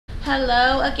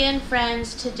Hello again,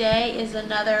 friends. Today is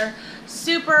another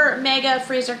super mega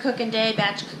freezer cooking day,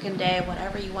 batch cooking day,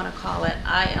 whatever you want to call it.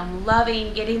 I am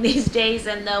loving getting these days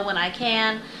in though when I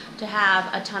can to have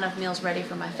a ton of meals ready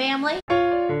for my family.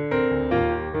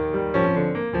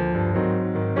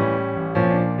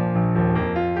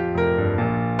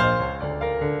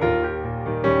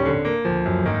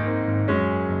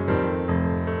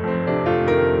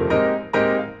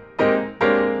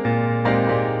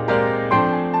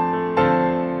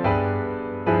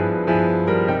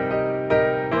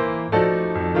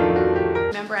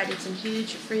 I did some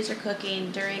huge freezer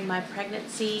cooking during my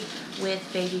pregnancy with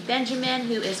baby Benjamin,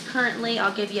 who is currently,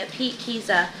 I'll give you a peek,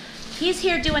 he's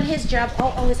here doing his job.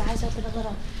 Oh, his eyes open a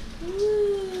little.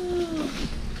 Ooh.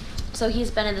 So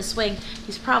he's been in the swing.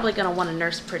 He's probably going to want to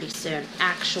nurse pretty soon,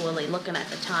 actually, looking at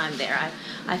the time there.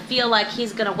 I feel like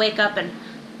he's going to wake up and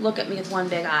look at me with one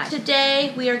big eye.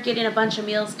 Today we are getting a bunch of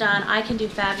meals done. I can do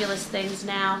fabulous things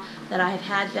now that I have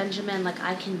had Benjamin. Like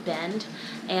I can bend,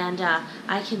 and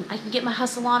I can get my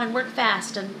hustle on and work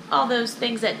fast and all those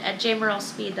things at Jamerrill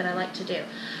speed that I like to do.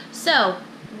 So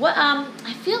what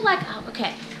I feel like,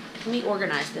 okay, let me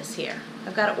organize this here.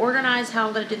 I've got to organize how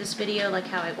I'm going to do this video, like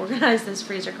how I organize this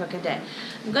freezer cooking day.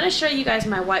 I'm going to show you guys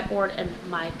my whiteboard and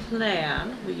my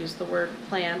plan. We use the word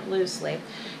plan loosely.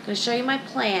 I'm going to show you my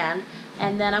plan,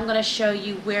 and then I'm going to show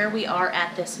you where we are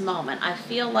at this moment. I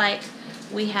feel like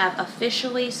we have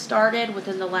officially started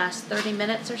within the last 30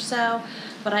 minutes or so,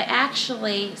 but I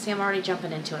actually, see, I'm already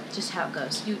jumping into it, just how it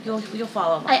goes. You'll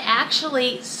follow me. I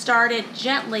actually started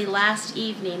gently last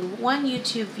evening. One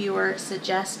YouTube viewer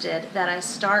suggested that I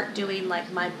start doing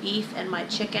like my beef and my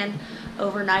chicken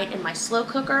overnight in my slow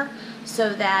cooker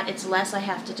so that it's less I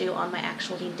have to do on my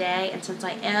actual day. And since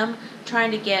I am trying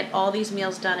to get all these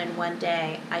meals done in one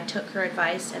day, I took her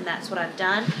advice and that's what I've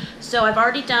done. So I've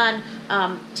already done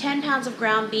 10 pounds of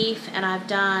ground beef, and I've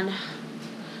done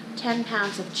 10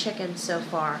 pounds of chicken so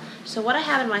far. So what I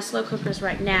have in my slow cookers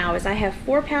right now is I have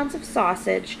 4 pounds of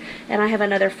sausage and I have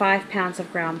another 5 pounds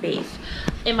of ground beef.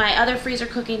 In my other freezer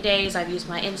cooking days, I've used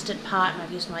my Instant Pot and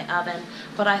I've used my oven,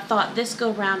 but I thought this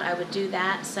go round I would do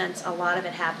that since a lot of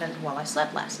it happened while I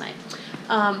slept last night.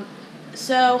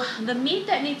 So the meat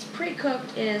that needs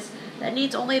pre-cooked that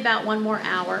needs only about 1 more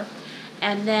hour.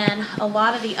 And then a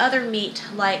lot of the other meat,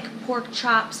 like pork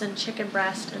chops and chicken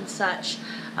breast and such,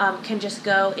 can just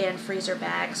go in freezer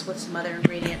bags with some other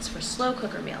ingredients for slow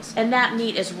cooker meals. And that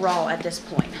meat is raw at this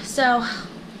point. So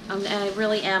I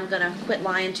really am going to quit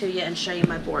lying to you and show you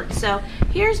my board. So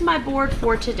here's my board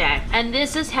for today. And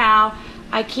this is how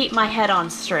I keep my head on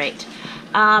straight.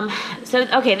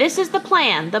 Okay, this is the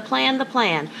plan.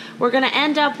 We're going to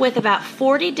end up with about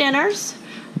 40 dinners.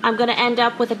 I'm going to end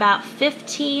up with about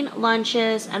 15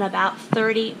 lunches and about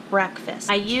 30 breakfasts.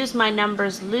 I use my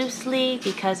numbers loosely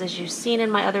because, as you've seen in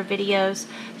my other videos,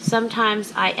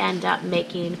 sometimes I end up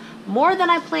making more than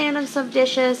I plan on some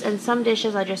dishes, and some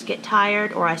dishes I just get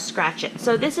tired or I scratch it.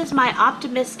 So this is my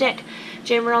optimistic,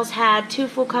 Jamerrill's had 2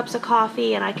 full cups of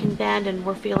coffee and I can bend and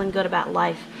we're feeling good about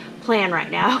life plan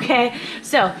right now, okay?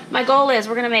 So my goal is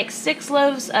we're going to make 6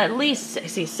 loaves, at least,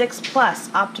 see, 6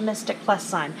 plus, optimistic plus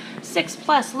sign, 6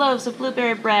 plus loaves of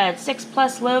blueberry bread, 6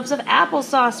 plus loaves of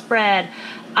applesauce bread.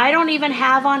 I don't even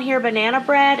have on here banana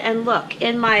bread, and look,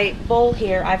 in my bowl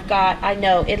here I've got, I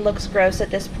know it looks gross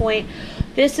at this point,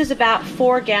 this is about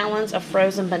 4 gallons of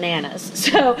frozen bananas.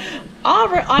 So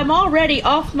I'm already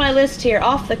off my list here,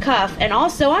 off the cuff, and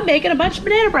also I'm making a bunch of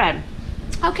banana bread.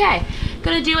 Okay,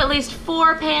 gonna do at least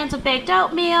 4 pans of baked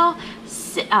oatmeal,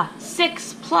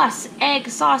 6 plus egg,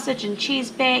 sausage, and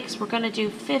cheese bakes. We're gonna do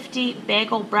 50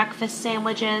 bagel breakfast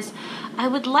sandwiches. I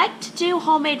would like to do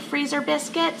homemade freezer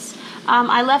biscuits.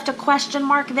 I left a question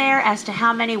mark there as to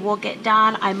how many will get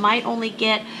done. I might only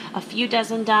get a few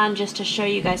dozen done just to show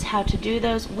you guys how to do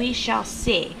those. We shall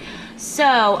see.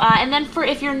 So, and then for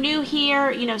if you're new here,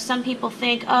 you know, some people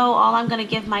think, oh, all I'm gonna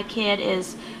give my kid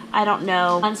is, I don't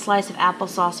know, 1 slice of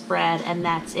applesauce bread and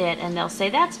that's it, and they'll say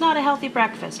that's not a healthy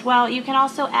breakfast. Well, you can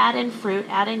also add in fruit,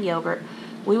 add in yogurt.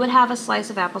 We would have a slice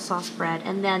of applesauce bread,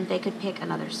 and then they could pick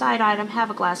another side item,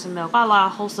 have a glass of milk, voila,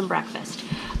 wholesome breakfast.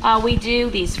 We do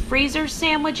these freezer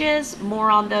sandwiches, more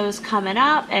on those coming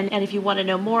up, and if you want to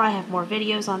know more, I have more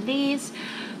videos on these.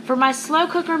 For my slow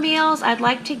cooker meals, I'd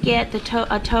like to get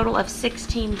a total of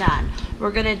 16 done. We're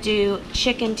gonna do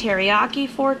chicken teriyaki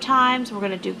 4 times. We're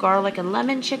gonna do garlic and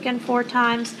lemon chicken 4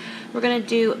 times. We're gonna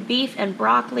do beef and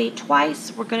broccoli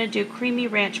twice. We're gonna do creamy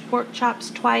ranch pork chops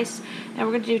twice. And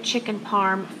we're gonna do chicken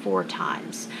parm 4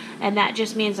 times. And that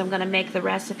just means I'm gonna make the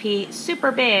recipe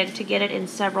super big to get it in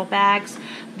several bags.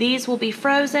 These will be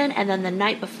frozen, and then the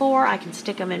night before I can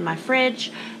stick them in my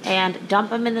fridge and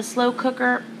dump them in the slow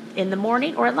cooker in the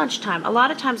morning or at lunchtime. A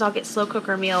lot of times I'll get slow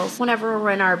cooker meals whenever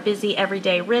we're in our busy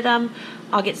everyday rhythm.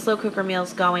 I'll get slow cooker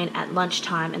meals going at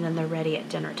lunchtime, and then they're ready at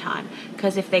dinner time.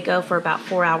 Because if they go for about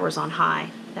 4 hours on high,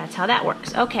 that's how that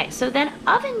works. Okay, so then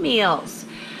oven meals.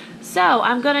 So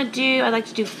I like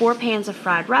to do 4 pans of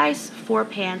fried rice, 4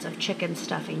 pans of chicken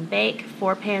stuffing bake,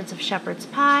 4 pans of shepherd's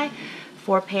pie,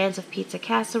 4 pans of pizza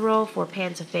casserole, 4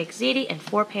 pans of baked ziti, and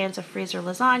 4 pans of freezer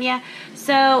lasagna.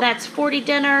 So that's 40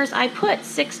 dinners. I put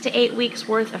 6 to 8 weeks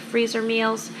worth of freezer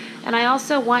meals, and I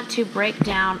also want to break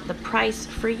down the price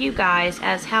for you guys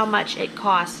as how much it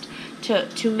costs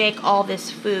to make all this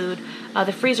food,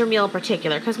 the freezer meal in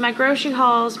particular, because my grocery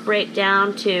hauls break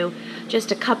down to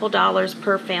just a couple dollars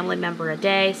per family member a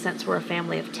day since we're a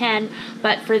family of 10.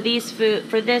 But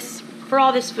for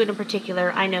all this food in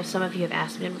particular, I know some of you have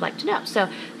asked me and would like to know. So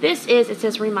it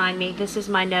says remind me, this is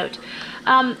my note.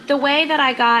 The way that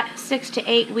I got 6 to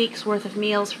 8 weeks worth of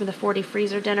meals from the 40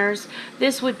 freezer dinners,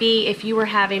 this would be if you were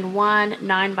having 1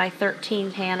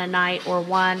 9x13 pan a night or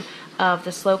 1 of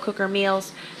the slow cooker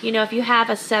meals. You know, if you have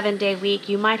a 7-day week,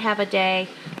 you might have a day.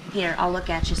 Here, I'll look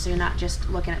at you so you're not just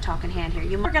looking at talking hand here.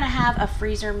 You're going to have a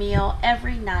freezer meal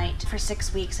every night for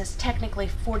 6 weeks. That's technically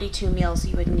 42 meals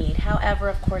you would need. However,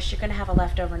 of course, you're going to have a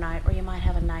leftover night, or you might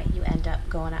have a night you end up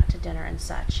going out to dinner and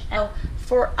such. And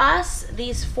for us,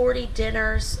 these 40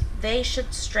 dinners, they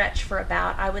should stretch for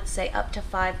about, I would say, up to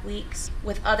 5 weeks,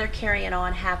 with other carrying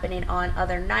on happening on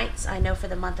other nights. I know for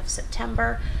the month of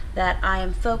September that I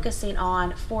am focusing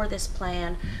on for this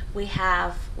plan. We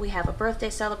have a birthday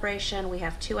celebration, we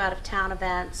have 2 out-of-town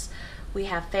events, we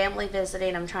have family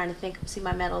visiting. I'm trying to see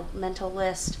my mental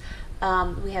list.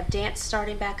 We have dance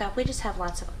starting back up. We just have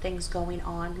lots of things going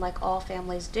on, like all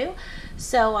families do.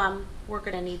 So we're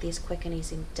going to need these quick and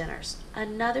easy dinners.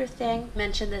 Another thing, I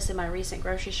mentioned this in my recent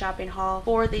grocery shopping haul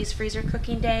for these freezer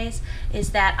cooking days,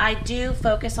 is that I do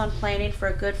focus on planning for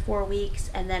a good 4 weeks,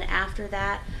 and then after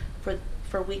that,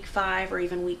 for week 5 or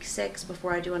even week 6,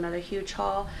 before I do another huge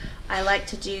haul, I like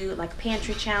to do like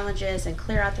pantry challenges and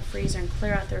clear out the freezer and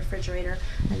clear out the refrigerator,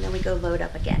 and then we go load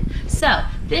up again. So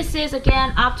this is,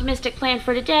 again, optimistic plan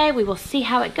for today. We will see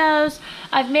how it goes.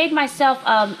 I've made myself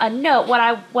a note. What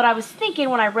I was thinking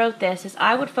when I wrote this is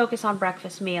I would focus on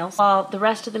breakfast meals while the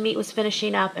rest of the meat was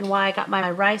finishing up, and while I got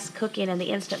my rice cooking in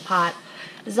the Instant Pot.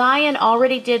 Zion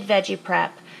already did veggie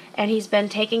prep, and he's been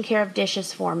taking care of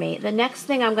dishes for me. The next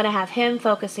thing I'm going to have him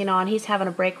focusing on, he's having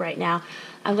a break right now,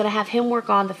 I'm going to have him work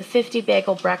on the 50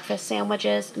 bagel breakfast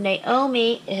sandwiches.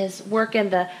 Naomi is working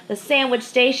the sandwich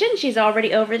station. She's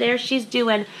already over there. She's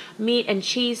doing meat and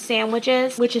cheese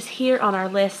sandwiches, which is here on our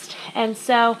list. And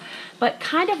so, but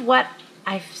kind of what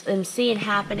I am seeing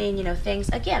happening, you know, things,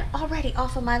 again, already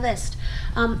off of my list.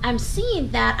 I'm seeing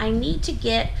that I need to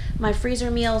get my freezer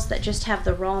meals that just have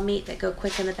the raw meat that go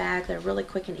quick in the bag. They're really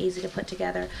quick and easy to put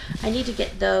together. I need to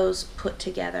get those put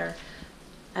together,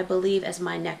 I believe, as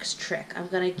my next trick. I'm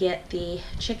going to get the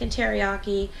chicken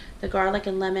teriyaki, the garlic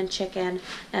and lemon chicken,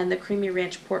 and the creamy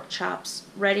ranch pork chops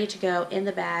ready to go in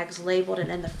the bags, labeled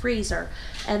and in the freezer.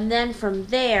 And then from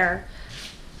there,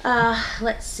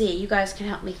 let's see, you guys can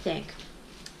help me think.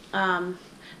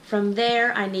 From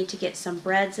there, I need to get some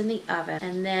breads in the oven,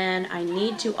 and then I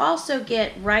need to also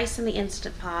get rice in the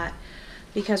Instant Pot,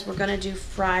 because we're going to do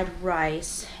fried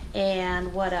rice.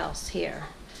 And what else here?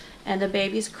 And the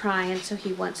baby's crying, so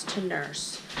he wants to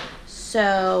nurse.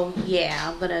 So yeah,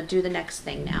 I'm going to do the next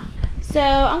thing now. So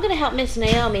I'm going to help Miss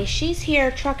Naomi. She's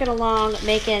here trucking along,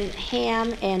 making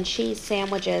ham and cheese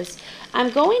sandwiches. I'm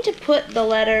going to put the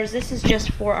letters, this is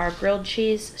just for our grilled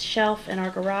cheese shelf in our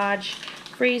garage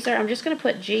freezer. I'm just going to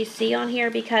put GC on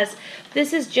here because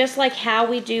this is just like how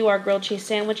we do our grilled cheese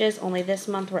sandwiches, only this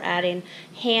month we're adding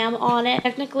ham on it.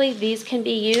 Technically, these can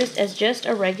be used as just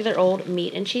a regular old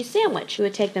meat and cheese sandwich. We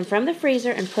would take them from the freezer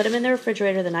and put them in the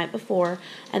refrigerator the night before,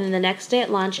 and then the next day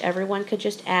at lunch, everyone could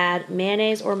just add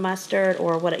mayonnaise or mustard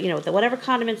or whatever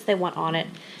condiments they want on it,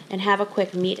 and have a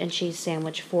quick meat and cheese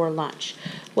sandwich for lunch.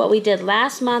 What we did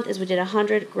last month is we did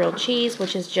 100 grilled cheese,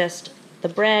 which is just the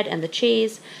bread and the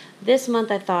cheese. This month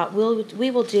I thought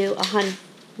we will do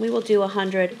We will do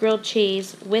 100 grilled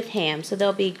cheese with ham. So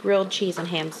there'll be grilled cheese and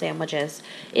ham sandwiches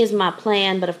is my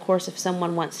plan. But of course, if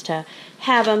someone wants to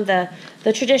have them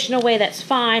the traditional way, that's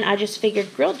fine. I just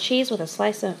figured grilled cheese with a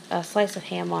slice of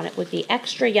ham on it would be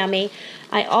extra yummy.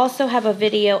 I also have a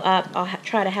video up. I'll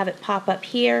try to have it pop up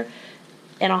here,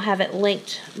 and I'll have it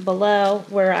linked below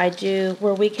where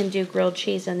we can do grilled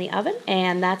cheese in the oven.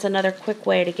 And that's another quick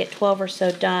way to get 12 or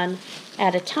so done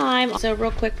at a time. So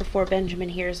real quick before Benjamin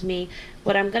hears me,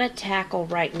 what I'm going to tackle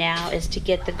right now is to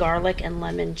get the garlic and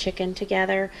lemon chicken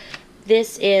together.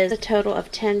 This is a total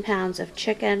of 10 pounds of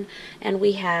chicken, and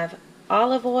we have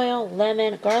olive oil,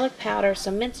 lemon, garlic powder,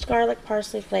 some minced garlic,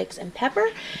 parsley flakes, and pepper.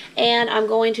 And I'm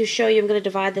going to show you, I'm going to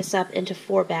divide this up into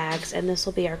 4 bags, and this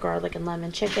will be our garlic and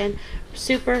lemon chicken.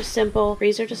 Super simple,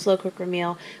 freezer to slow cooker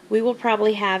meal. We will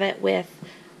probably have it with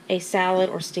a salad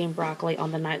or steamed broccoli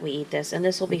on the night we eat this, and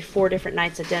this will be 4 different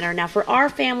nights of dinner. Now for our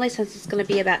family, since it's going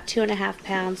to be about 2.5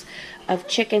 pounds of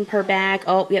chicken per bag.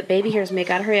 Oh, yep, baby hears me,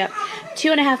 gotta hurry up.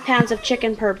 2.5 pounds of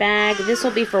chicken per bag. This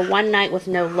will be for one night with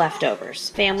no leftovers.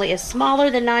 Family is smaller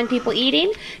than 9 people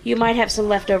eating. You might have some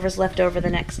leftovers left over the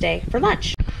next day for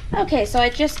lunch. Okay, so I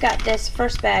just got this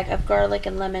first bag of garlic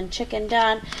and lemon chicken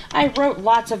done. I wrote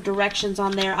lots of directions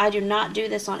on there. I do not do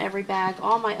this on every bag.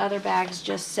 All my other bags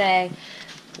just say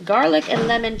garlic and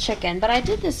lemon chicken, but I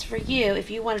did this for you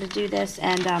if you wanted to do this.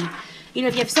 And you know,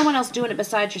 if you have someone else doing it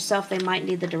besides yourself, they might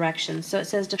need the directions. So it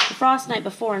says defrost night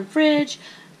before in fridge,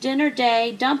 dinner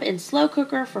day, dump in slow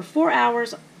cooker for 4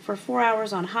 hours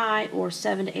on high or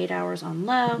 7 to 8 hours on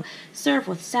low. Serve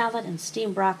with salad and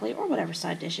steamed broccoli or whatever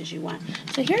side dishes you want.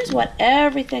 So here's what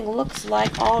everything looks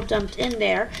like all dumped in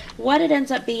there. What it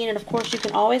ends up being, and of course you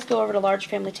can always go over to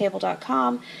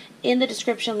largefamilytable.com. In the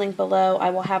description link below,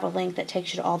 I will have a link that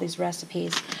takes you to all these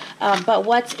recipes. But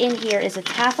what's in here is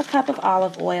it's half a cup of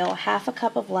olive oil, half a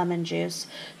cup of lemon juice,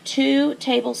 2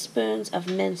 tablespoons of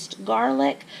minced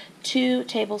garlic, 2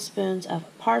 tablespoons of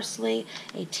parsley,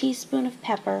 a teaspoon of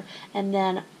pepper, and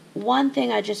then one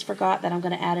thing I just forgot that I'm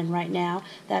going to add in right now.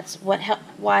 That's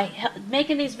why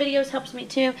making these videos helps me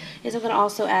too, is I'm going to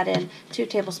also add in 2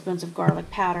 tablespoons of garlic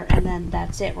powder, and then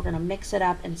that's it. We're going to mix it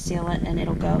up and seal it, and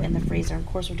it'll go in the freezer. Of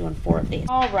course, we're doing 4 of these.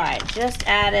 All right, just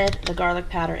added the garlic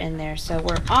powder in there. So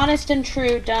we're honest and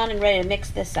true, done and ready to mix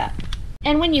this up.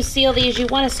 And when you seal these, you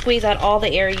want to squeeze out all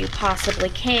the air you possibly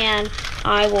can.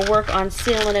 I will work on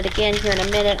sealing it again here in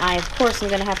a minute. I, of course, am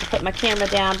going to have to put my camera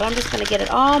down, but I'm just going to get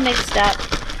it all mixed up.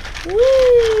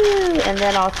 Woo! And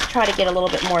then I'll try to get a little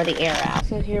bit more of the air out.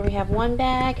 So here we have 1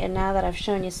 bag, and now that I've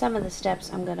shown you some of the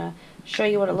steps, I'm going to show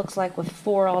you what it looks like with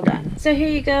 4 all done. So here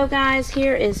you go, guys.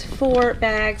 Here is 4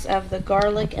 bags of the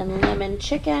garlic and lemon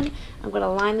chicken. I'm going to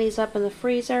line these up in the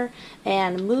freezer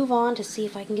and move on to see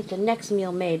if I can get the next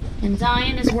meal made. And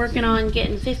Zion is working on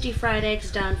getting 50 fried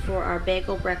eggs done for our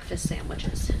bagel breakfast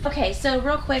sandwiches. Okay, so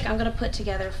real quick, I'm going to put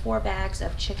together 4 bags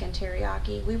of chicken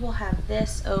teriyaki. We will have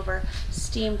this over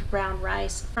steamed brown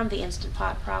rice from the Instant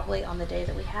Pot probably on the day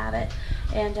that we have it.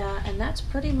 And that's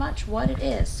pretty much what it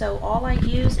is. So all I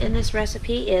use in this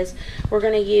recipe is we're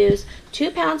going to use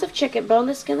 2 pounds of chicken,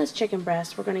 boneless, skinless chicken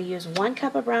breast. We're going to use 1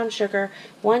 cup of brown sugar,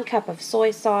 1 cup of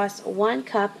soy sauce, 1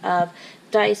 cup of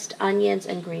diced onions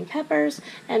and green peppers,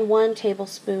 and 1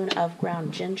 tablespoon of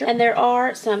ground ginger. And there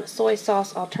are some soy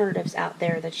sauce alternatives out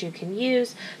there that you can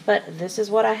use, but this is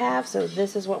what I have, so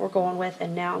this is what we're going with.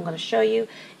 And now I'm going to show you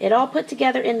it all put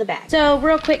together in the bag. So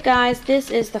real quick, guys, this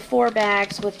is the 4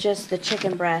 bags with just the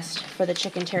chicken breast for the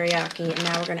chicken teriyaki, and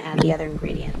now we're going to add the other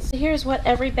ingredients. So here's what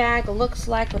every bag looks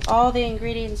like with all the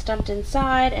ingredients dumped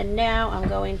inside, and now I'm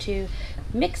going to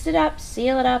mix it up,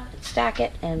 seal it up, stack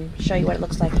it, and show you what it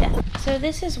looks like then. So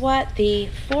this is what the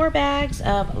 4 bags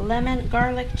of lemon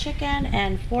garlic chicken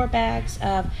and 4 bags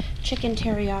of chicken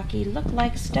teriyaki look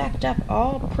like stacked up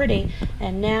all pretty.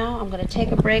 And now I'm going to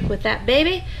take a break with that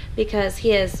baby because he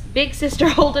has big sister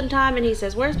holding time, and he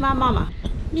says, "Where's my mama?"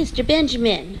 Mr.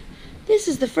 Benjamin, this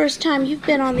is the first time you've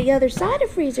been on the other side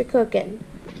of freezer cooking.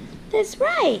 That's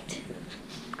right.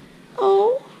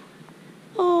 Oh.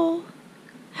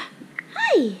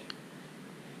 Hi.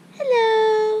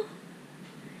 Hello.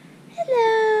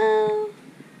 Hello.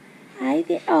 Hi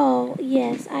there. Oh,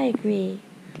 yes, I agree.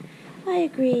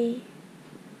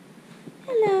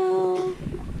 Hello.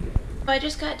 I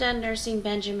just got done nursing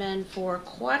Benjamin for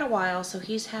quite a while, so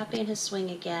he's happy in his swing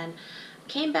again.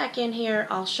 Came back in here.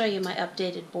 I'll show you my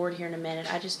updated board here in a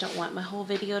minute. I just don't want my whole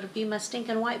video to be my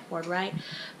stinking whiteboard, right?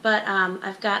 But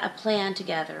I've got a plan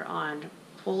together on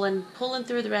pulling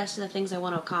through the rest of the things I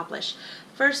want to accomplish.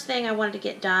 first thing I wanted to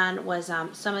get done was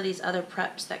some of these other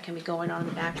preps that can be going on in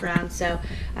the background. So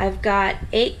I've got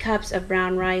 8 cups of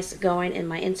brown rice going in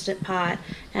my Instant Pot,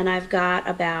 and I've got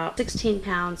about 16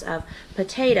 pounds of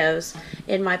potatoes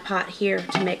in my pot here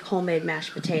to make homemade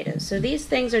mashed potatoes. So these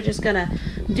things are just gonna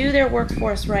do their work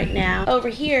for us right now. Over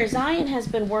here, Zion has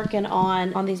been working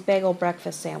on these bagel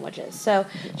breakfast sandwiches. So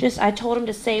I told him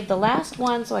to save the last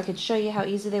one so I could show you how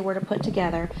easy they were to put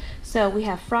together. So we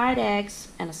have fried eggs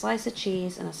and a slice of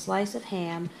cheese and a slice of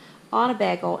ham on a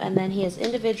bagel, and then he has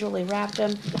individually wrapped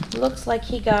them. Looks like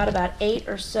he got about 8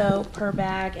 or so per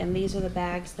bag, and these are the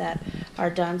bags that are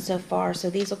done so far. So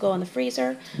these will go in the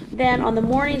freezer. Then on the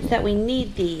mornings that we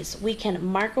need these, we can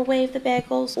microwave the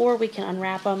bagels, or we can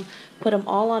unwrap them, put them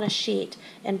all on a sheet,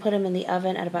 and put them in the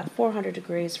oven at about 400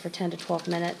 degrees for 10 to 12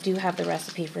 minutes. Do have the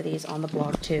recipe for these on the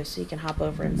blog too, so you can hop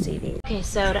over and see these. Okay,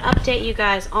 so to update you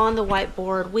guys on the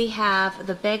whiteboard, we have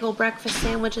the bagel breakfast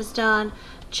sandwiches done,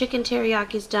 chicken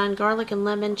teriyaki's done, garlic and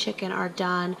lemon chicken are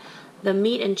done, the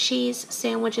meat and cheese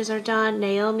sandwiches are done.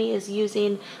 Naomi is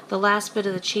using the last bit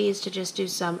of the cheese to just do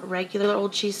some regular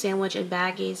old cheese sandwich in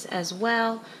baggies as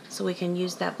well, so we can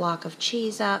use that block of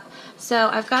cheese up. So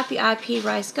I've got the IP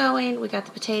rice going, we got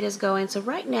the potatoes going. So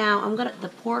right now I'm gonna the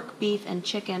pork, beef, and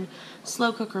chicken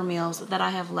slow cooker meals that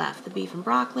I have left. The beef and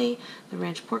broccoli, the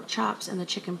ranch pork chops, and the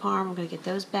chicken parm. I'm gonna get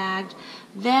those bagged.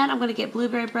 Then I'm gonna get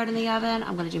blueberry bread in the oven.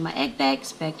 I'm gonna do my egg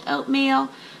bakes, baked oatmeal.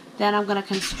 Then I'm going to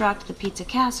construct the pizza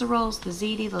casseroles, the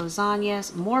ziti, the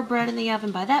lasagnas, more bread in the oven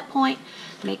by that point,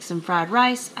 make some fried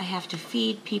rice. I have to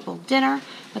feed people dinner,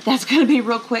 but that's going to be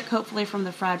real quick, hopefully, from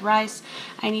the fried rice.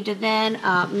 I need to then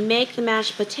make the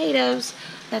mashed potatoes.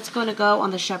 That's going to go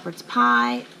on the shepherd's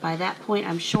pie. By that point,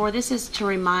 I'm sure this is to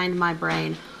remind my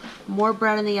brain. More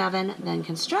bread in the oven, then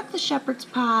construct the shepherd's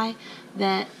pie,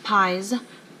 then pies,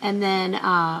 and then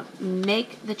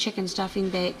make the chicken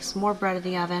stuffing bakes, more bread in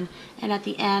the oven, and at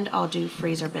the end I'll do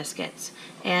freezer biscuits.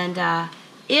 And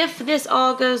if this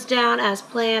all goes down as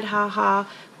planned, haha,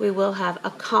 we will have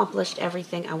accomplished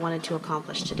everything I wanted to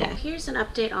accomplish today. Here's an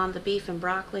update on the beef and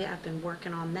broccoli. I've been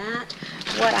working on that.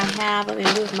 What I have, let me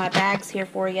move my bags here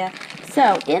for you.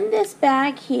 So in this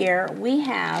bag here, we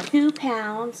have 2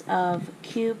 pounds of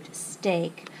cubed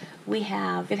steak. We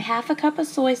have half a cup of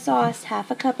soy sauce, half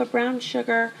a cup of brown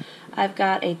sugar. I've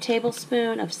got a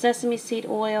tablespoon of sesame seed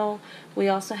oil. We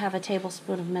also have a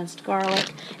tablespoon of minced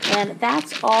garlic. And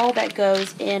that's all that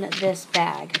goes in this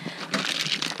bag.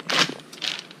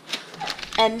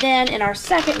 And then in our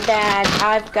second bag,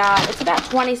 it's about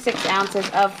 26 ounces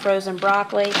of frozen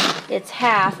broccoli. It's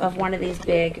half of one of these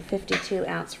big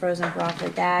 52-ounce frozen broccoli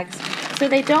bags. So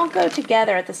they don't go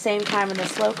together at the same time in the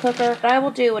slow cooker. What I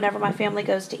will do whenever my family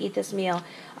goes to eat this meal,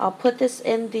 I'll put this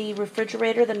in the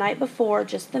refrigerator the night before,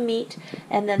 just the meat,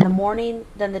 and then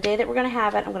the day that we're going to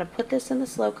have it, I'm going to put this in the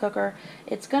slow cooker.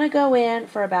 It's going to go in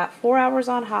for about 4 hours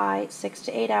on high, 6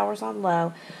 to 8 hours on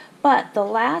low. But the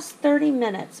last 30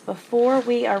 minutes before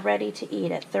we are ready to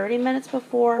eat it, 30 minutes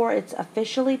before it's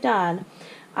officially done,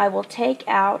 I will take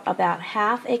out about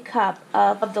half a cup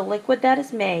of the liquid that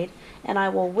is made, and I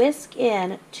will whisk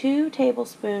in 2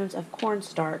 tablespoons of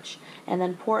cornstarch and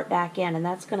then pour it back in, and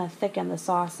that's going to thicken the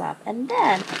sauce up. And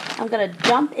then I'm going to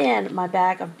dump in my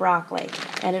bag of broccoli,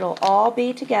 and it'll all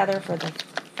be together for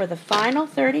the final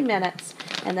 30 minutes,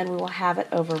 and then we will have it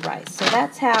over rice.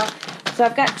 So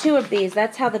I've got 2 of these.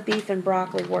 That's how the beef and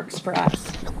broccoli works for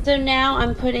us. So now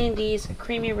I'm putting these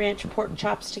creamy ranch pork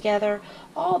chops together.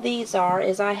 All these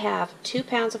is I have 2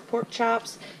 pounds of pork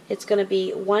chops. It's going to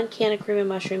be 1 can of creamy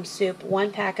mushroom soup,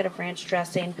 1 packet of ranch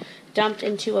dressing, dumped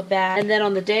into a bag. And then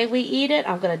on the day we eat it,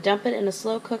 I'm going to dump it in a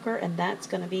slow cooker, and that's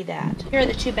going to be that. Here are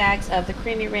the 2 bags of the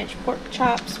creamy ranch pork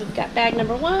chops. We've got bag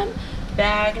number 1,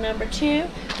 bag number 2,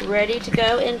 ready to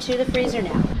go into the freezer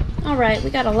now. Alright, we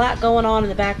got a lot going on in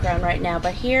the background right now,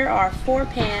 but here are 4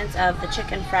 pans of the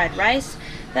chicken fried rice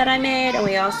that I made, and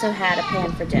we also had a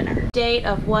pan for dinner. Date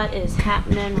of what is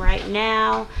happening right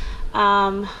now.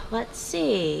 Let's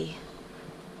see.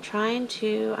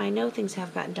 I know things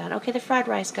have gotten done. Okay, the fried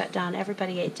rice got done.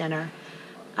 Everybody ate dinner.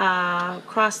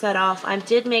 Cross that off. I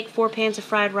did make 4 pans of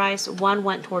fried rice. 1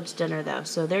 went towards dinner though,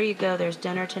 so there you go. There's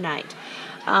dinner tonight.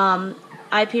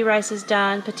 IP rice is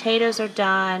done. Potatoes are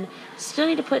done. Still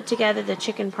need to put together the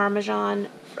chicken parmesan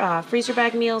freezer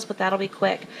bag meals, but that'll be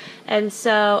quick. And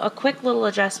so a quick little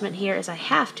adjustment here is I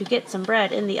have to get some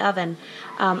bread in the oven.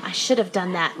 I should have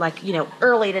done that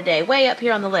early today, way up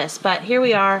here on the list, but here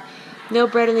we are. No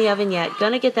bread in the oven yet.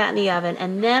 Gonna get that in the oven,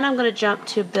 and then I'm gonna jump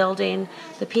to building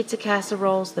the pizza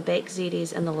casseroles, the baked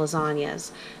zitis, and the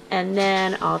lasagnas. And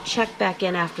then I'll check back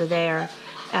in after there.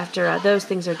 after those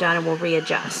things are done, and we'll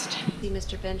readjust. See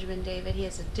Mr. Benjamin David, he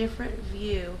has a different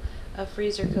view of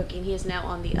freezer cooking. He is now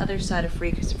on the other side of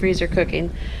freezer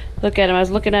cooking. Look at him. I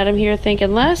was looking at him here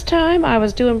thinking, last time I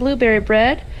was doing blueberry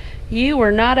bread, you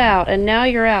were not out, and now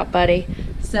you're out, buddy.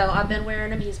 So I've been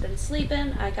wearing him. He's been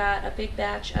sleeping. I got a big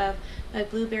batch of my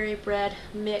blueberry bread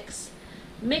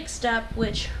mixed up,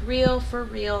 which real for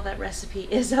real, that recipe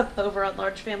is up over on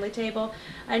Large Family Table.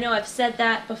 I know I've said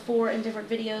that before in different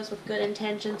videos with good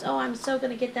intentions. Oh, I'm so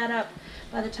going to get that up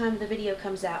by the time the video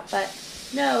comes out. But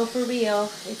no, for real,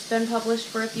 it's been published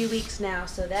for a few weeks now,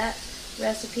 so that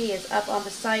recipe is up on the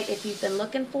site if you've been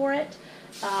looking for it.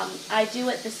 I do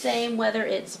it the same whether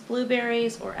it's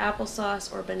blueberries or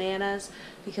applesauce or bananas,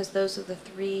 because those are the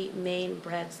three main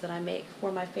breads that I make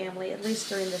for my family, at least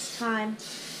during this time.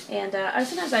 And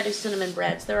sometimes I do cinnamon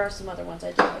breads. There are some other ones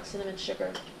I do, like cinnamon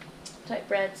sugar type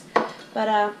breads.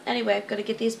 But anyway, I've got to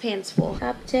get these pans full.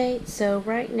 Update, so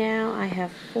right now I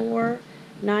have 4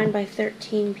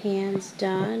 9x13 pans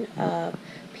done of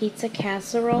pizza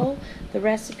casserole. The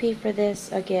recipe for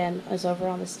this, again, is over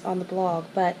on the blog,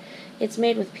 but it's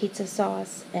made with pizza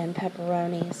sauce and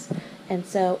pepperonis, and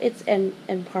so it's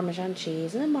and Parmesan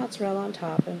cheese, and then mozzarella on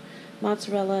top, and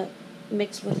mozzarella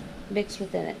mixed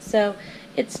within it. So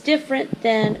it's different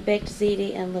than baked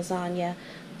ziti and lasagna,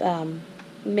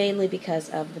 mainly because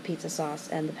of the pizza sauce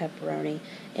and the pepperoni,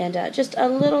 and just a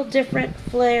little different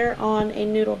flair on a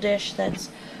noodle dish that's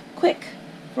quick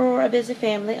for a busy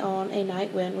family on a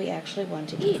night when we actually want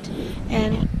to eat.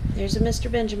 And there's a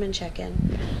Mr. Benjamin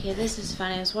check-in. Okay, this is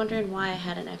funny. I was wondering why I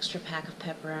had an extra pack of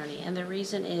pepperoni, and the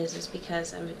reason is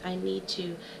because I need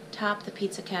to top the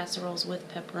pizza casseroles with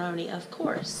pepperoni, of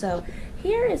course. So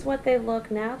here is what they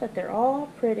look now that they're all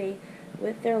pretty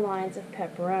with their lines of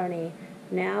pepperoni.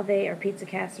 Now they are pizza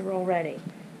casserole ready.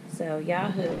 So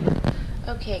yahoo.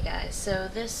 Okay guys, so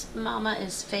this mama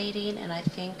is fading, and I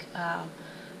think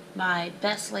my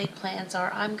best laid plans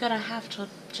are I'm gonna have to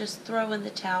just throw in the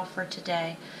towel for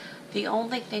today. The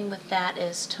only thing with that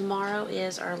is tomorrow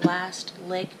is our last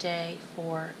lake day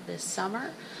for this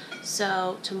summer.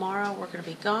 So tomorrow we're going to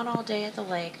be gone all day at the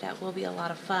lake. That will be a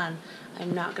lot of fun.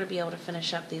 I'm not going to be able to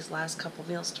finish up these last couple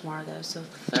meals tomorrow though. So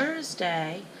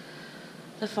Thursday,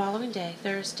 the following day,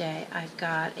 Thursday, I've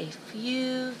got a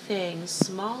few things,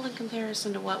 small in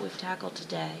comparison to what we've tackled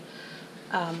today,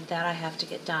 that I have to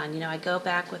get done. You know, I go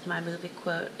back with my movie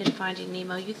quote in Finding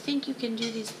Nemo, you think you can do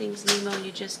these things, Nemo, and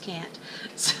you just can't.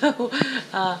 So,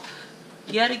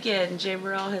 yet again,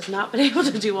 Jamerrill has not been able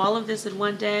to do all of this in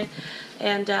one day,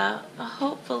 and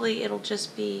hopefully it'll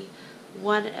just be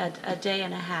a day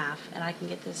and a half, and I can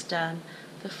get this done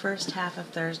the first half of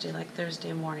Thursday, like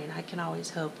Thursday morning. I can always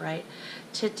hope, right?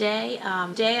 Today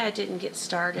I didn't get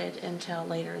started until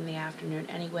later in the afternoon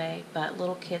anyway, but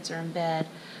little kids are in bed.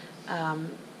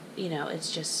 You know,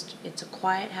 it's a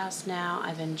quiet house now.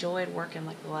 I've enjoyed working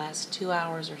like the last 2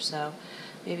 hours or so,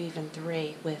 maybe even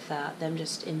 3, with them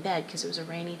just in bed because it was a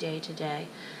rainy day today.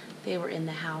 They were in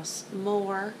the house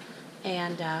more,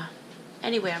 and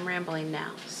anyway, I'm rambling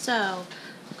now. So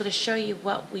I'm going to show you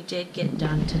what we did get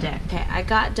done today. Okay, I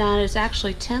got done, it was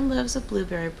actually 10 loaves of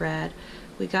blueberry bread.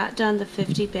 We got done the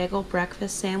 50 bagel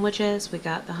breakfast sandwiches. We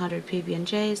got the 100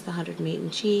 PB&Js, the 100 meat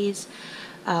and cheese.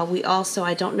 We also,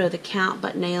 I don't know the count,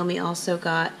 but Naomi also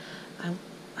got,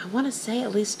 I want to say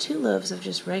at least 2 loaves of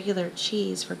just regular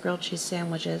cheese for grilled cheese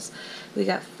sandwiches. We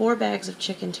got 4 bags of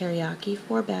chicken teriyaki,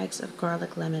 4 bags of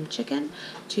garlic lemon chicken,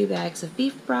 2 bags of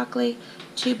beef broccoli,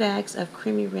 2 bags of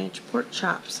creamy ranch pork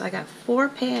chops. I got 4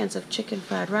 pans of chicken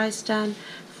fried rice done,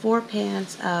 4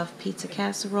 pans of pizza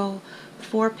casserole,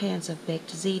 4 pans of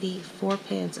baked ziti, 4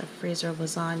 pans of freezer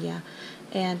lasagna,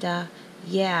 and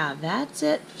yeah, that's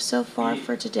it so far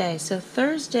for today. So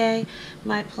Thursday,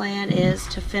 my plan is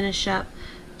to finish up,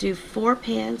 do 4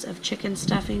 pans of chicken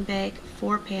stuffing bake,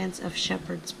 4 pans of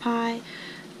shepherd's pie,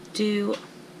 do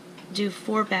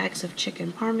 4 bags of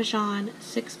chicken parmesan,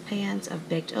 6 pans of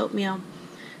baked oatmeal,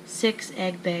 6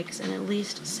 egg bakes, and at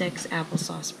least 6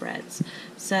 applesauce breads.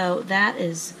 So that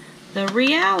is the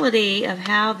reality of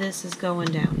how this is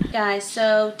going down. Guys,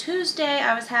 so Tuesday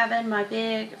I was having my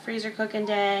big freezer cooking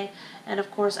day, and of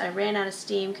course I ran out of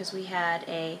steam because we had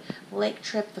a lake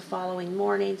trip the following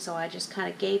morning, so I just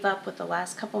kind of gave up with the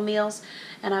last couple meals,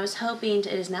 and I was hoping it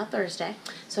is now Thursday,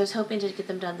 so I was hoping to get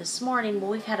them done this morning.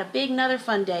 Well, we've had another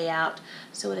fun day out,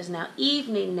 so it is now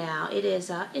evening now. It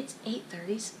is it's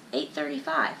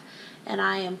 8:35, and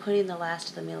I am putting the last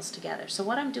of the meals together. So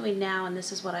what I'm doing now, and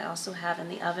this is what I also have in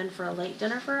the oven for a late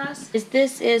dinner for us, is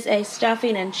this is a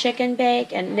stuffing and chicken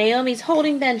bake, and Naomi's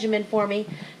holding Benjamin for me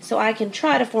so I can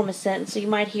try to form a sentence, so you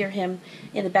might hear him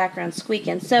in the background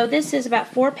squeaking. So this is about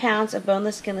 4 pounds of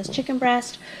boneless, skinless chicken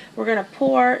breast. We're going to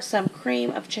pour some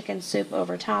cream of chicken soup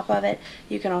over top of it.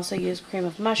 You can also use cream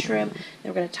of mushroom.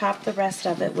 Then we're going to top the rest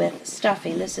of it with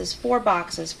stuffing. This is 4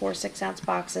 boxes, 4 6-ounce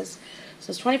boxes.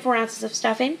 So it's 24 ounces of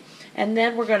stuffing. And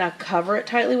then we're going to cover it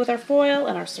tightly with our foil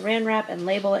and our saran wrap and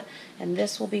label it. And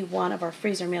this will be one of our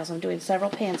freezer meals. I'm doing several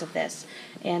pans of this.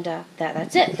 And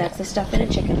that's it. That's the stuffing and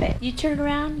chicken bake. You turn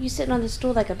around. You sitting on the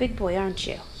stool like a big boy, aren't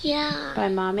you? Yeah. By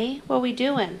Mommy. What we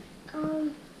doing?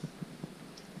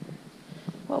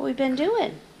 What we been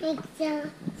doing? Make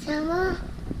some.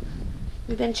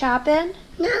 We been chopping?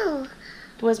 No.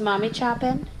 Was Mommy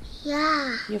chopping?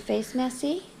 Yeah. Your face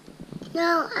messy?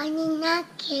 No, I need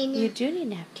napkin. You do need a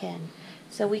napkin.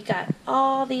 So we got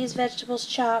all these vegetables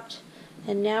chopped,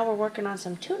 and now we're working on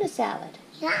some tuna salad.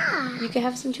 Yeah. You can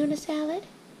have some tuna salad?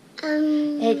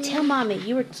 Hey, tell Mommy,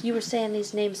 you were saying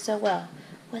these names so well.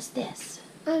 What's this?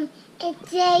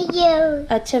 It's you.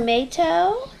 A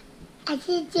tomato? I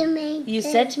said tomato. You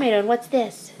said tomato, and what's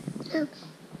this?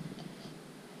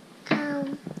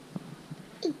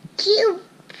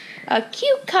 A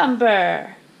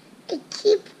cucumber. A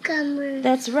cucumber.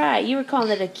 That's right. You were calling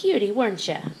it a cutie, weren't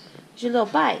you? Your little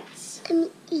bites.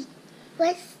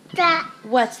 What's that?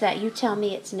 What's that? You tell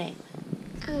me its name.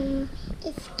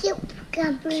 It's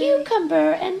cucumber.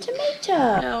 Cucumber and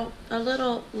tomato. So, a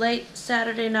little late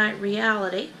Saturday night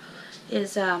reality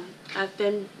is I've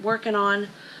been working on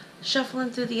shuffling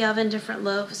through the oven different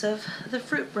loaves of the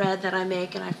fruit bread that I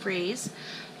make and I freeze.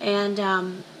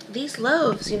 And these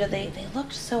loaves, you know, they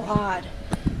looked so odd.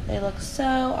 They look so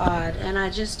odd, and I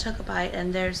just took a bite,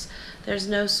 and there's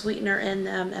no sweetener in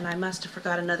them, and I must have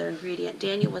forgot another ingredient.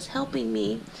 Daniel was helping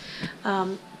me.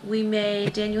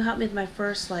 Daniel helped me with my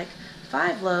first,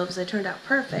 5 loaves. They turned out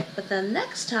perfect, but then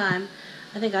next time,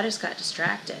 I think I just got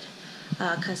distracted,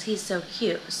 because he's so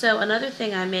cute. So another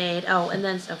thing I made, so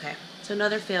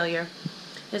another failure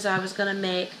is I was going to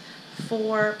make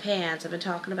 4 pans. I've been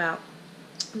talking about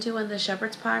doing the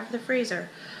shepherd's pie for the freezer.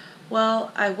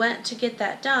 Well, I went to get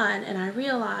that done, and I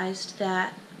realized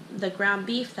that the ground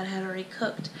beef that I had already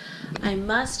cooked, I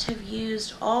must have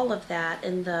used all of that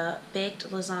in the baked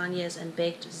lasagnas and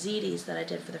baked ziti's that I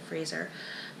did for the freezer,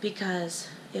 because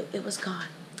it was gone.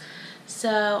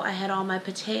 So I had all my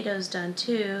potatoes done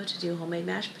too, to do homemade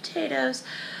mashed potatoes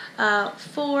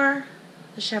for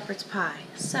the shepherd's pie.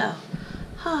 So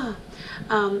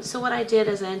what I did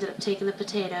is I ended up taking the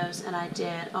potatoes, and I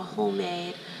did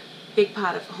a big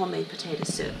pot of homemade potato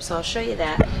soup. So I'll show you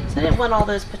that. So I didn't want all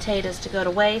those potatoes to go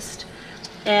to waste,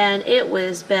 and it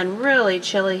was been really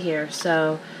chilly here,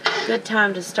 so good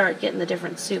time to start getting the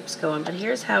different soups going. But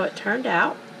here's how it turned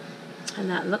out, and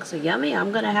that looks so yummy.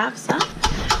 I'm gonna have some.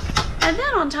 And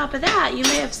then on top of that, you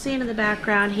may have seen in the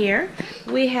background here,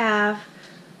 we have,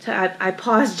 I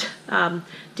paused,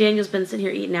 Daniel's been sitting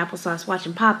here eating applesauce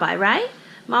watching Popeye, right?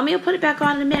 Mommy will put it back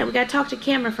on in a minute. We gotta talk to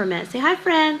camera for a minute. Say hi,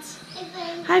 friends.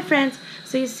 Hi, friends.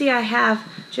 So you see I have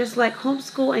just like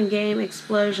homeschool and game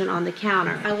explosion on the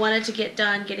counter. I wanted to get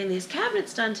done getting these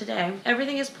cabinets done today.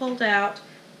 Everything is pulled out.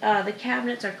 The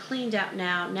cabinets are cleaned out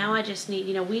now. Now I just need,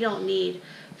 we don't need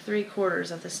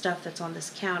 3/4 of the stuff that's on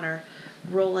this counter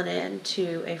rolling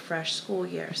into a fresh school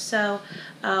year. So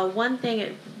one thing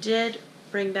it did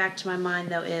bring back to my mind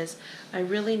though is I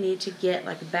really need to get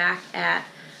back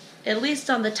at least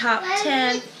on the top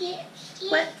 10.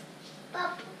 What?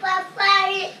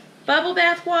 Bubble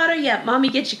bath water? Yeah, Mommy,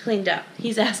 get you cleaned up.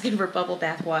 He's asking for bubble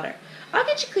bath water. I'll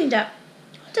get you cleaned up.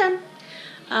 All done.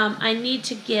 I need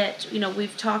to get,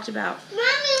 we've talked about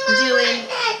doing...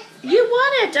 You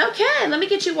want it? Okay, let me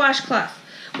get you washcloth.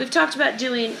 We've talked about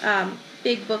doing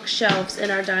big bookshelves in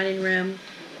our dining room,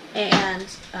 and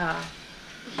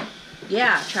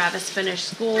yeah, Travis finished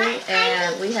school,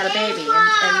 and we had a baby,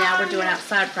 and now we're doing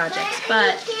outside projects.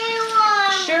 But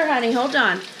sure, honey, hold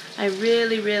on. I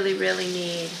really, really, really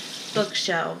need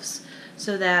bookshelves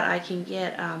so that I can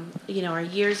get, our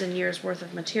years and years worth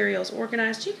of materials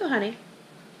organized. Here you go, honey.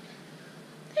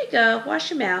 There you go. Wash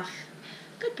your mouth.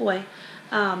 Good boy.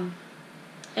 And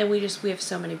we have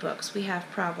so many books. We have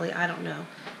probably,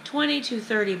 20 to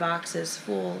 30 boxes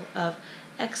full of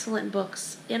excellent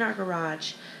books in our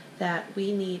garage that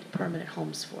we need permanent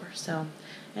homes for. So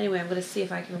anyway, I'm going to see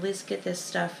if I can at least get this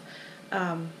stuff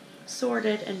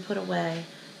sorted and put away,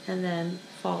 and then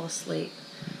fall asleep.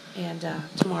 and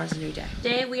tomorrow's a new day.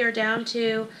 Today we are down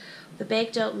to the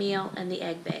baked oatmeal and the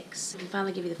egg bakes. I can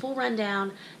finally give you the full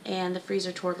rundown and the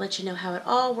freezer tour, let you know how it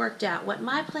all worked out, what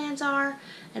my plans are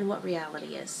and what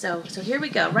reality is. So here we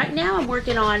go. Right now I'm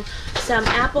working on some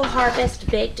Apple Harvest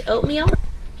baked oatmeal.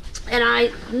 And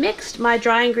I mixed my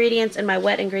dry ingredients and my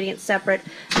wet ingredients separate,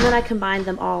 and then I combined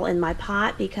them all in my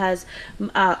pot because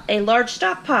a large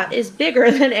stock pot is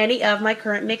bigger than any of my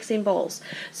current mixing bowls.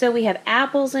 So we have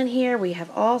apples in here, we have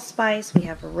allspice, we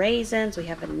have raisins, we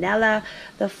have vanilla.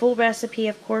 The full recipe,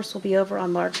 of course, will be over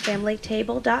on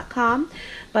largefamilytable.com,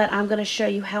 but I'm going to show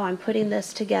you how I'm putting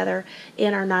this together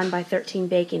in our 9x13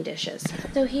 baking dishes.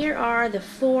 So here are the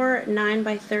 4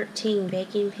 9x13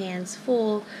 baking pans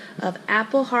full of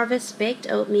Apple Harvest baked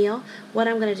oatmeal. What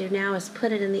I'm going to do now is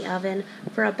put it in the oven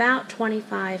for about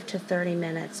 25 to 30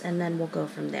 minutes, and then we'll go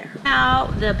from there. How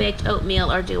the baked oatmeal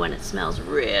are doing, it smells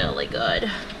really good.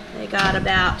 They got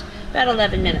about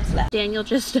 11 minutes left. Daniel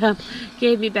just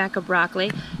gave me back a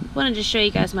broccoli. Wanted to show you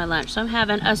guys my lunch. So I'm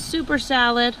having a super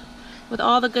salad with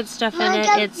all the good stuff in it.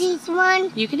 It's this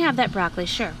one. You can have that broccoli,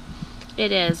 sure.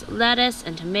 It is lettuce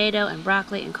and tomato and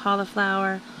broccoli and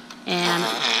cauliflower and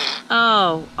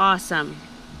oh, awesome.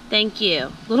 Thank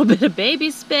you. A little bit of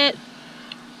baby spit,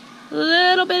 a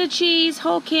little bit of cheese,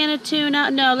 whole can of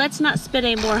tuna. No, let's not spit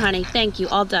anymore, honey. Thank you.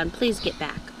 All done. Please get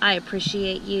back. I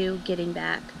appreciate you getting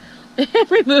back.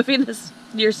 Removing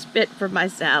your spit from my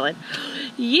salad.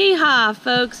 Yeehaw,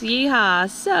 folks. Yeehaw.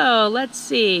 So, let's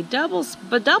see.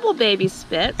 Double baby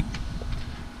spit.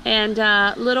 And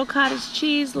little cottage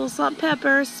cheese, little salt and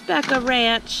pepper, speck of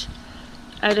ranch.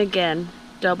 And again,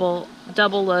 double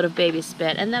load of baby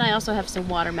spit. And then I also have some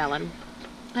watermelon.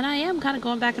 And I am kind of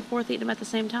going back and forth eating them at the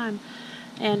same time.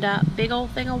 And big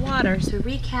old thing of water. So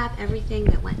recap everything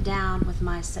that went down with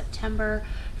my September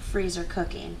freezer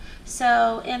cooking.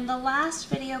 So in the last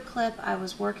video clip, I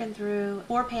was working through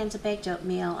 4 pans of baked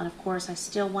oatmeal. And of course, I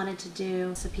still wanted to do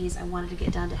recipes I wanted to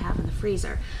get done to have in the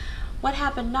freezer. What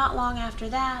happened not long after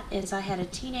that is I had a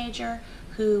teenager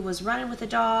who was running with a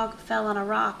dog, fell on a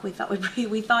rock. We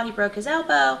thought he broke his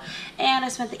elbow, and I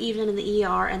spent the evening in the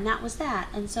ER, and that was that.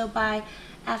 And so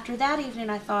after that evening,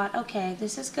 I thought, okay,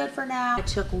 this is good for now. I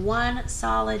took one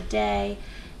solid day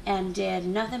and did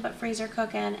nothing but freezer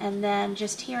cooking, and then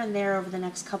just here and there over the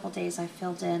next couple days I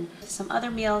filled in some other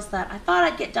meals that I thought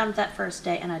I'd get done with that first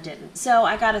day, and I didn't. So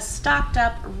I got us stocked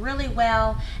up really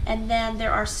well, and then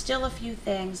there are still a few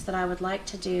things that I would like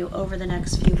to do over the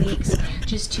next few weeks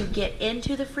just to get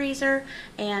into the freezer,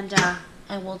 and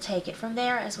we'll take it from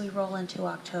there as we roll into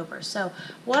October. So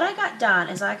what I got done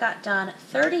is I got done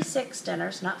 36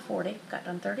 dinners, not 40, got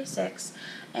done 36,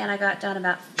 and I got done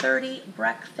about 30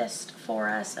 breakfasts for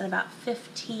us and about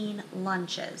 15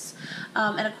 lunches.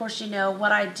 And of course, you know,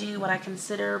 what I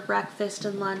consider breakfast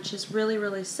and lunch is really,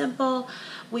 really simple.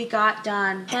 We got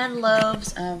done 10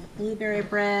 loaves of blueberry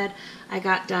bread. I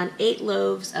got done 8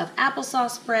 loaves of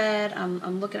applesauce bread.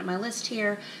 I'm looking at my list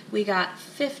here. We got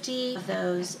 50 of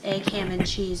those egg, ham, and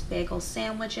cheese bagel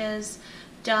sandwiches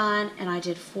done, and I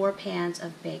did 4 pans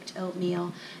of baked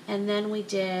oatmeal. And then we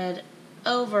did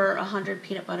over 100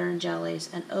 peanut butter and jellies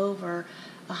and over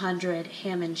 100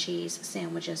 ham and cheese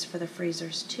sandwiches for the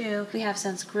freezers too. We have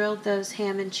since grilled those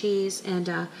ham and cheese, and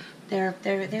they're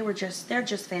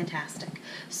just fantastic.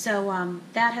 So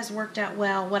that has worked out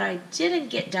well. What I didn't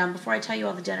get done, before I tell you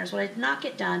all the dinners, what I did not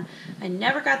get done, I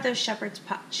never got those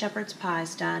shepherd's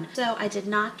pies done. So I did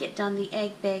not get done the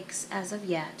egg bakes as of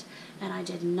yet, and I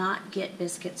did not get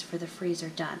biscuits for the freezer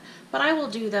done. But I will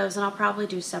do those, and I'll probably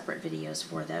do separate videos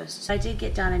for those. So I did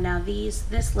get done, and now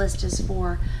this list is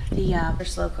for the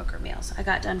slow cooker meals. I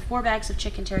got done 4 bags of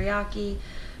chicken teriyaki,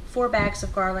 4 bags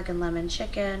of garlic and lemon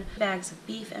chicken, 2 bags of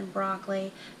beef and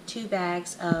broccoli, 2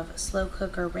 bags of slow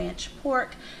cooker ranch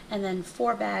pork, and then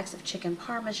 4 bags of chicken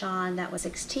parmesan. That was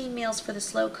 16 meals for the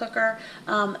slow cooker.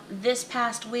 This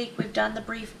past week, we've done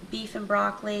the beef and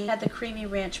broccoli, had the creamy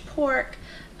ranch pork.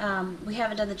 We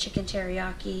haven't done the chicken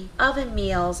teriyaki. Oven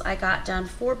meals, I got done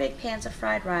 4 big pans of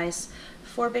fried rice,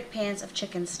 4 big pans of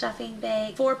chicken stuffing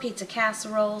bake, 4 pizza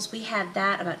casseroles. We had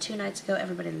that about 2 nights ago.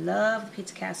 Everybody loved the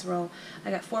pizza casserole.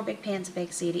 I got 4 big pans of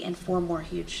baked ziti and 4 more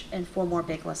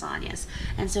big lasagnas.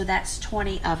 And so that's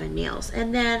 20 oven meals.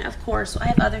 And then, of course, I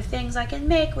have other things I can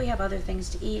make. We have other things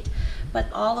to eat. But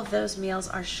all of those meals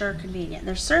are sure convenient.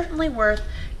 They're certainly worth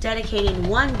dedicating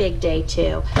one big day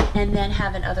to, and then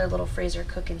having other little freezer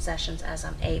cooking concessions as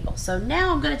I'm able. So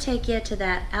now I'm going to take you to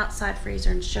that outside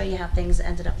freezer and show you how things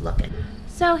ended up looking.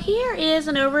 So here is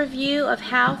an overview of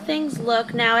how things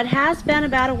look. Now it has been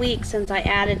about a week since I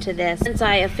added to this, since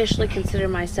I officially consider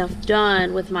myself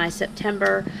done with my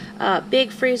September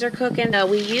big freezer cooking.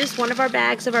 We used one of our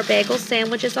bags of our bagel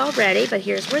sandwiches already, but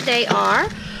here's where they are.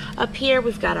 Up here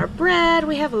we've got our bread.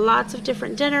 We have lots of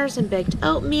different dinners and baked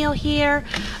oatmeal here.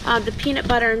 The peanut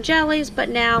butter and jellies, but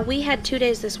now we had 2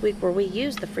 days this week where we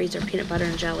used the freezer peanut butter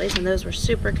and jellies, and those were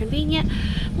super convenient.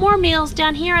 More meals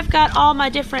down here. I've got all my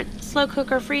different slow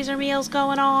cooker freezer meals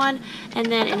going on, and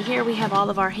then in here we have all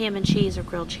of our ham and cheese or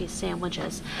grilled cheese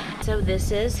sandwiches. So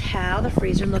this is how the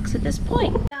freezer looks at this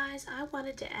point. Guys, I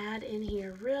wanted to add in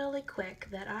here really quick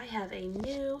that I have a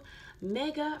new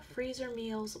mega freezer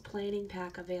meals planning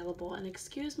pack available, and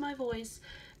excuse my voice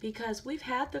because we've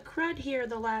had the crud here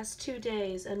the last 2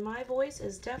 days and my voice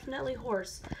is definitely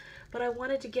hoarse, but I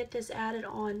wanted to get this added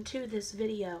on to this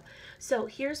video. So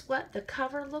here's what the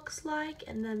cover looks like,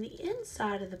 and then the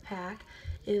inside of the pack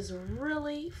is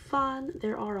really fun.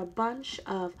 There are a bunch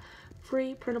of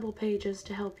free printable pages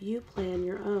to help you plan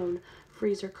your own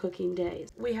freezer cooking days.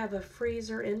 We have a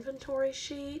freezer inventory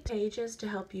sheet, pages to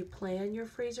help you plan your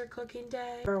freezer cooking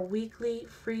day, our weekly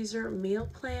freezer meal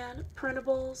plan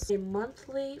printables, a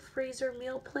monthly freezer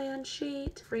meal plan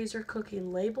sheet, freezer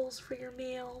cooking labels for your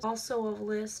meals, also a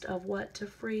list of what to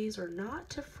freeze or not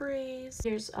to freeze.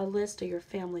 Here's a list of your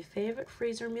family favorite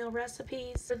freezer meal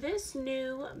recipes. For this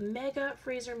new mega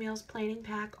freezer meals planning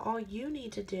pack, all you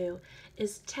need to do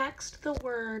is text the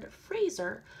word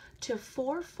freezer to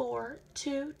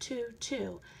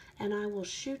 44222 and I will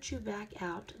shoot you back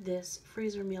out this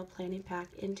freezer meal planning pack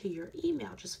into your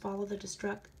email. Just follow the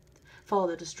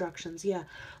instructions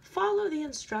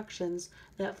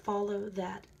that follow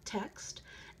that text,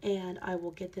 and I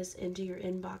will get this into your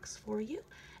inbox for you.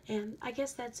 And I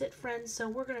guess that's it, friends. So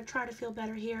we're going to try to feel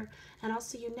better here, and I'll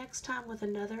see you next time with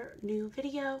another new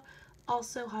video.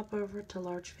 Also, hop over to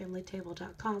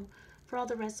largefamilytable.com for all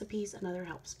the recipes and other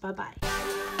helps. Bye-bye.